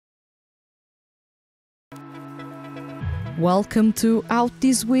Welcome to Out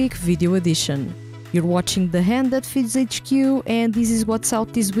This Week Video Edition. You're watching The Hand That Feeds HQ, and this is what's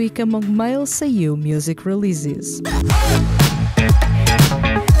out this week among male seiyuu music releases.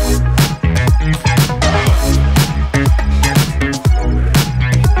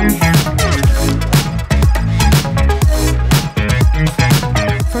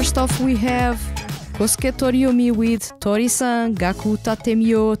 First off, we have Kousuke Toriumi with Tori-san, Gakku, Utatte,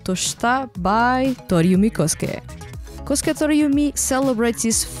 Miyou, Shita by Toriumi Kousuke. Kousuke Toriumi celebrates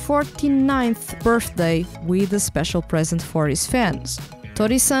his 49th birthday with a special present for his fans.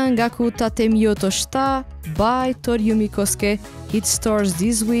 Tori-san, Gakku, Utatte, Miyou, Shita by Toriumi Kousuke hit stores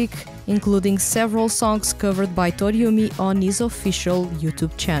this week, including several songs covered by Toriumi on his official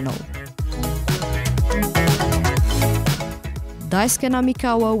YouTube channel. Daisuke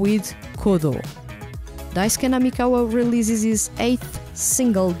Namikawa with Kodou. Daisuke Namikawa releases his 8th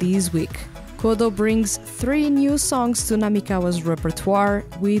single this week. Kodou brings 3 new songs to Namikawa's repertoire,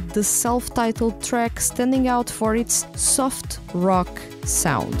 with the self-titled track standing out for its soft rock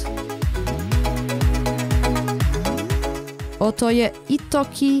sound. Otoya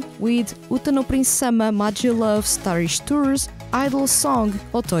Ittoki with Uta no Prince-sama Maji loves Starish Tour's idol song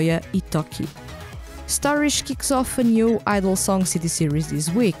Otoya Ittoki. Starish kicks off a new idol song CD series this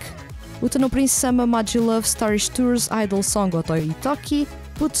week. Uta no Prince-sama Maji loves Starish Tour's idol song Otoya Ittoki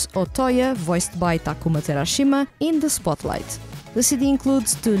puts Otoya, voiced by Takuma Terashima, in the spotlight. The CD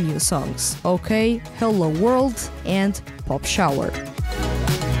includes 2 new songs, OK, Hello World and Pop Shower.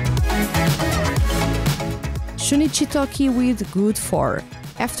 Shunichi Toki with Good For.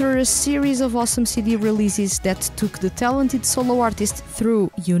 After a series of awesome CD releases that took the talented solo artist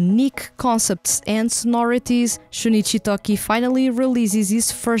through unique concepts and sonorities, Shunichi Toki finally releases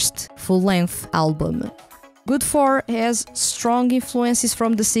his first full-length album. Good For has strong influences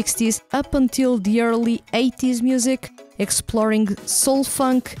from the 60s up until the early 80s music, exploring soul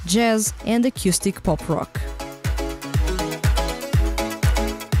funk, jazz and acoustic pop rock.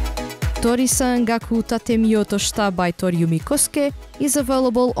 Tori-san, Gakku, Utatte, Miyou, Shita by Toriumi Kousuke is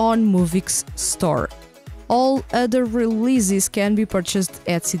available on Movix Store. All other releases can be purchased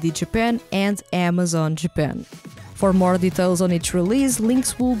at CD Japan and Amazon Japan. For more details on each release,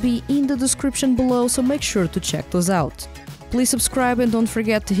 links will be in the description below, so make sure to check those out. Please subscribe and don't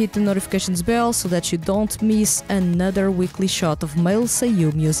forget to hit the notifications bell so that you don't miss another weekly shot of male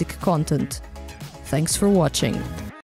seiyuu music content. Thanks for watching.